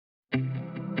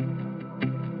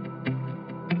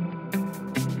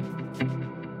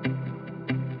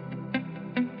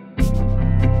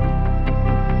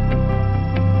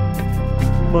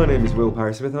My name is Will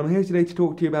Parry Smith and I'm here today to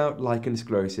talk to you about lichen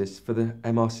sclerosus for the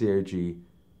MRCOG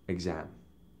exam.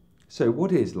 So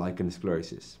what is lichen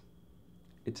sclerosus?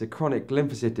 It's a chronic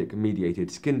lymphocytic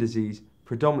mediated skin disease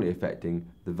predominantly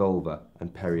affecting the vulva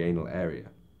and perianal area.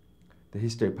 The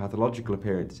histopathological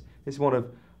appearance is one of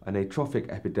an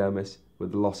atrophic epidermis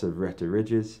with the loss of rete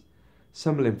ridges,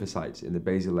 some lymphocytes in the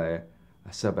basal layer,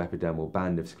 a subepidermal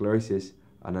band of sclerosis,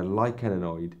 and a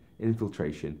lichenoid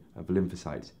infiltration of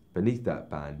lymphocytes beneath that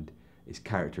band is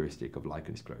characteristic of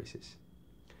lichen sclerosus.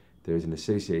 There is an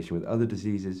association with other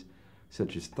diseases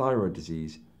such as thyroid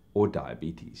disease or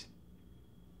diabetes.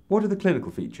 What are the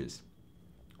clinical features?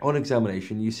 On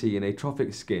examination, you see an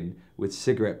atrophic skin with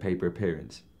cigarette paper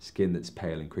appearance, skin that's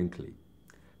pale and crinkly.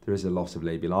 There is a loss of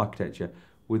labial architecture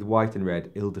with white and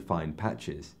red ill-defined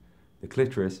patches. The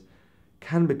clitoris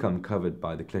can become covered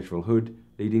by the clitoral hood,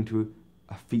 leading to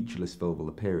a featureless vulval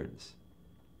appearance.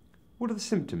 What are the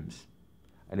symptoms?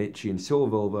 An itchy and sore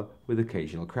vulva with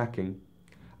occasional cracking.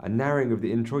 A narrowing of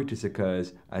the introitus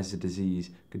occurs as the disease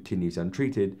continues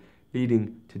untreated,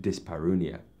 leading to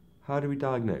dyspareunia. How do we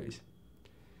diagnose?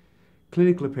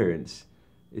 Clinical appearance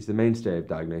is the mainstay of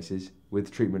diagnosis,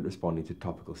 with treatment responding to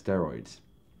topical steroids.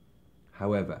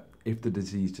 However, if the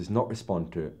disease does not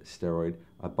respond to steroid,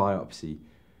 a biopsy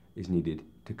is needed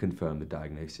to confirm the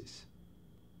diagnosis.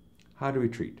 How do we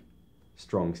treat?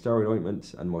 Strong steroid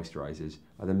ointments and moisturisers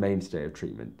are the mainstay of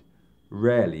treatment.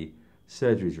 Rarely,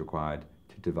 surgery is required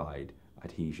to divide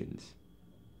adhesions.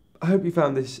 I hope you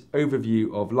found this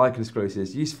overview of lichen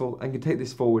sclerosus useful and can take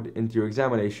this forward into your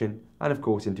examination and of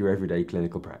course into your everyday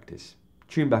clinical practice.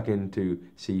 Tune back in to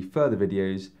see further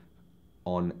videos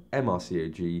on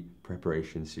MRCOG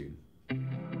preparation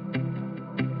soon.